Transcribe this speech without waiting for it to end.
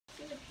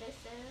this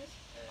is?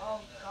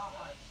 Oh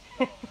God.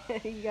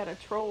 You got a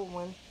troll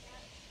one.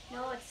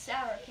 No, it's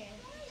sour candy.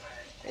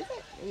 Is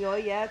it? Oh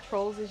yeah,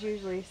 trolls is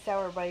usually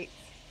sour bites.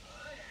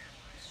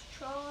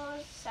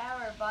 Straws,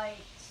 sour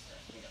bites.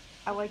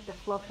 I like the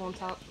fluff on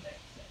top.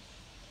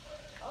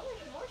 Oh,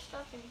 there's more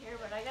stuff in here,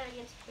 but I gotta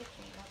get to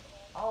picking up.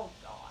 Oh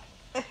God.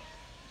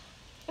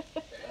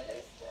 What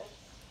is this?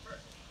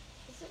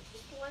 Is it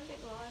just one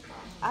big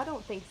lollipop? I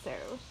don't think so.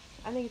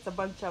 I think it's a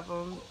bunch of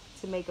them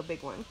to make a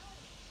big one.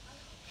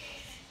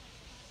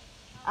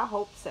 I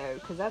hope so,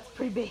 because that's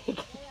pretty big.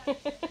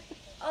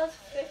 Oh, it's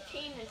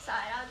 15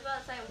 inside. I was about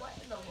to say, what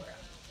in the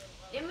world?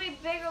 They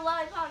make bigger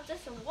lollipops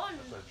just in one.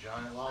 It's a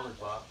giant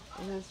lollipop.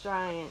 It is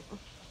giant.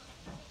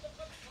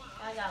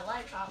 I got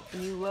lollipops.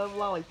 You love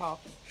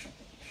lollipops.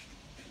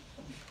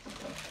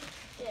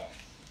 This.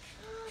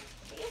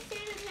 I guess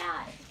Santa's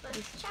hat, but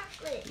it's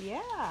chocolate.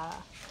 Yeah. I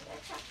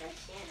got chocolate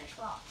Santa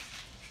Claus.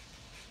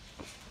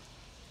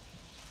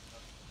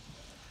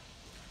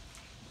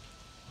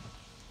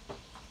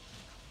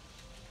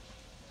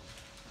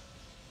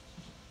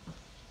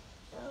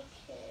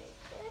 Okay,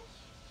 this.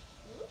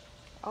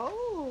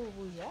 Oh,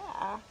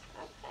 yeah.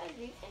 I've had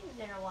these things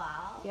in a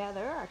while. Yeah,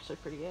 they're actually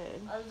pretty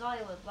good. Zoe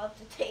would love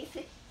to taste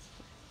it.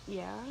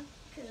 Yeah.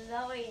 Because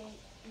Zoe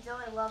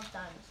loves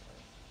dinosaurs.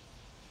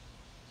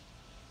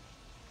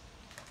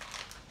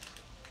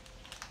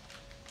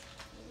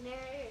 And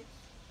there's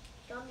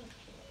gummy candy.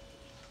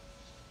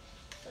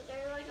 So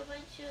they're like a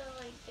bunch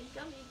of like the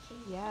gummy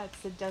candy. Yeah, it's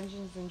the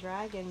Dungeons and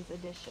Dragons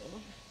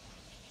edition.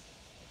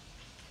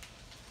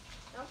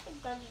 I don't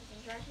think Dungeons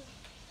and Dragons.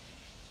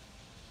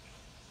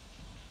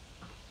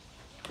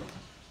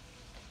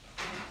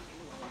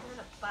 In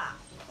a box.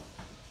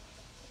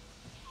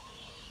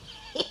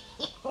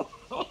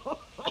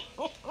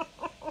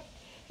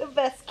 The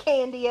best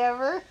candy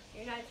ever.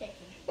 You're not taking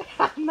it.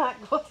 I'm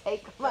not going to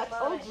take them. I They're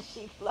told mine. you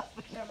she loved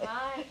them. They're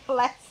mine.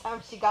 Last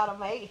time she got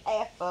them, I ate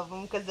half of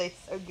them because they're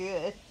so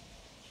good.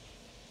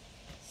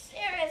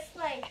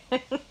 Seriously. Who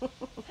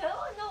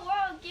in the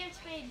world gives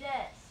me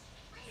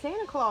this?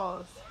 Santa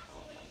Claus.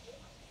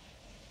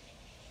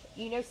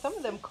 You know, some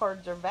of them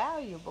cards are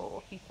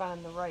valuable if you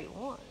find the right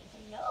one.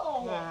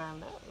 No. I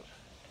know.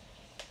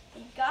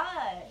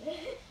 God.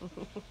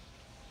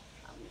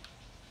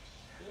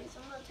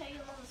 I'm gonna take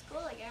them to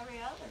school like every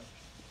other.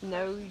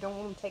 No, you don't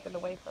want them taken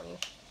away from you.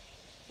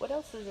 What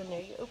else is in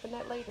there? You open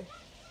that later.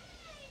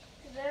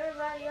 Because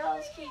everybody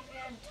else keeps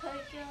getting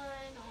taken,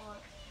 or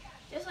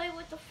just like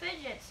with the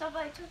fidget,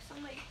 somebody took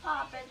somebody's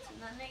poppets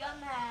and then they got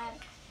mad.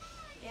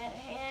 They had to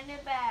hand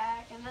it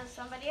back, and then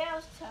somebody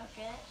else took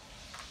it.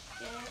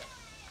 Get it?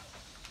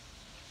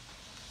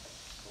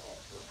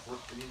 What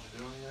do you need to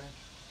do anything?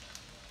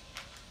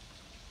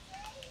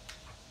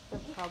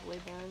 They're probably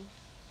done.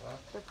 Huh?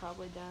 They're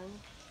probably done.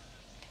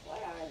 What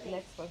are The these?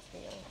 next one's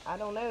gonna go. I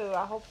don't know.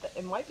 I hope that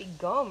it might be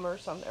gum or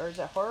something, or is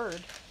it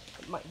hard?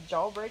 It might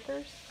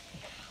jawbreakers.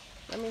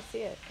 Let me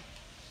see it.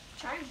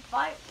 Try and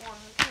bite one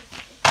because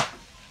it's,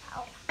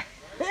 ow.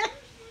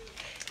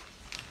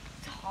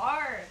 It's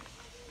hard.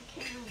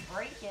 You can't even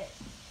break it.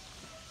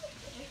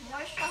 There's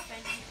more stuff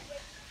in here.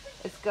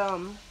 It's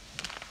gum.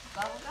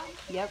 Bubble gum?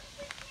 Yep.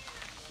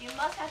 You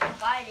must have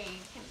to bite it.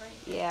 You can break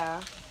it.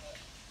 Yeah.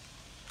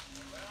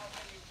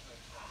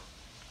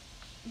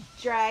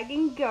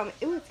 Dragon gum.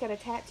 Ooh, it's got a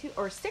tattoo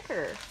or a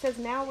sticker. It says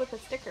now with a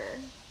sticker.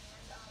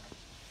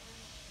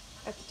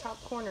 At the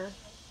top corner.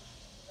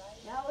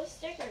 Now with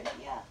stickers,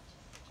 yeah.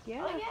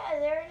 Yeah. Oh yeah,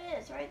 there it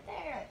is, right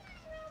there.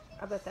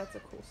 I bet that's a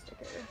cool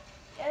sticker.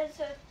 Yeah,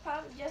 so it's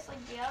probably just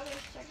like the other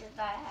stickers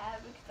I had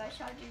because I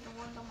showed you the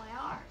ones on my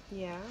arm.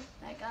 Yeah.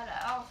 I got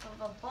it off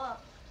of a book.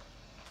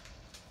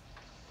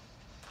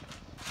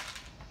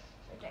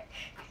 Right there.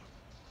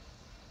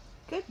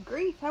 Good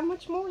grief, how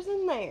much more's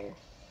in there?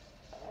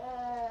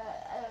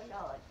 I don't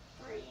know, like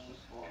 3,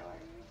 4.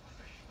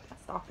 That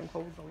stocking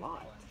holds a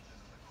lot.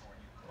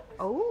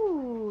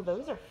 Oh,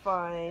 those are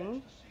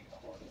fun.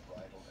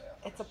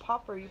 It's a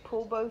popper. You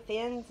pull both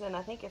ends, and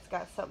I think it's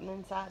got something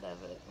inside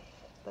of it.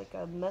 Like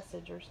a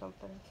message or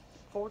something.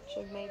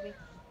 Fortune, maybe.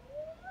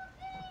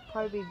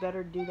 Probably be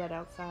better to do that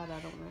outside. I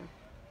don't know.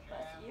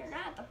 But you're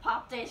not at the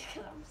pop days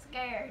because I'm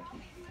scared.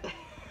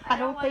 I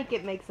don't think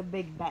it makes a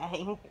big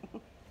bang.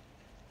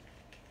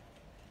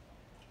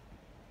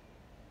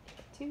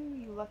 2,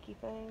 you lucky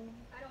thing.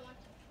 I don't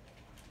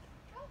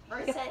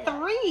want to. It's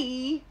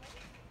 3.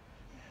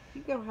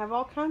 You're going to have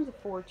all kinds of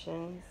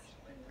fortunes.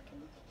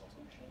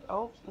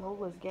 Oh,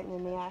 Lola's getting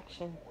in the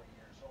action.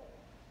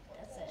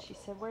 That's it. She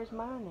said, where's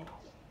mine at?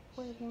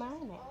 Where's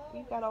mine at?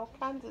 You got all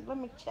kinds of... Let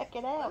me check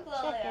it out.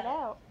 Look, Check it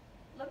Lola. out.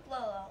 Look,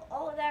 Lolo,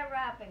 all of that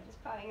wrapping is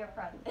probably your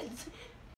presents.